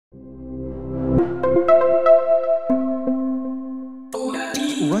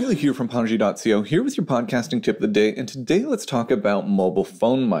Riley here from Podigy.co, here with your podcasting tip of the day, and today let's talk about mobile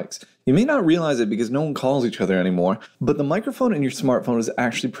phone mics. You may not realize it because no one calls each other anymore, but the microphone in your smartphone is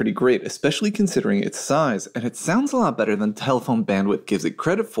actually pretty great, especially considering its size, and it sounds a lot better than telephone bandwidth gives it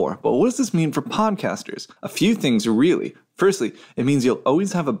credit for. But what does this mean for podcasters? A few things really. Firstly, it means you'll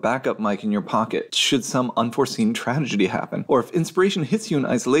always have a backup mic in your pocket should some unforeseen tragedy happen, or if inspiration hits you in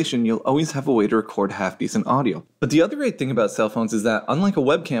isolation, you'll always have a way to record half-decent audio. But the other great thing about cell phones is that, unlike a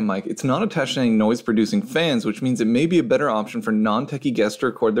webcam mic, it's not attached to any noise-producing fans, which means it may be a better option for non-techie guests to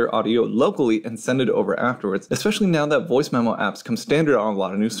record their audio locally and send it over afterwards, especially now that voice memo apps come standard on a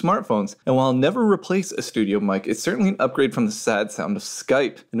lot of new smartphones. And while I'll never replace a studio mic, it's certainly an upgrade from the sad sound of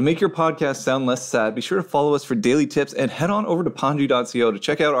Skype. And to make your podcast sound less sad, be sure to follow us for daily tips and head on over to Podigy.co to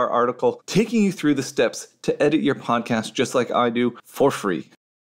check out our article taking you through the steps to edit your podcast just like I do for free.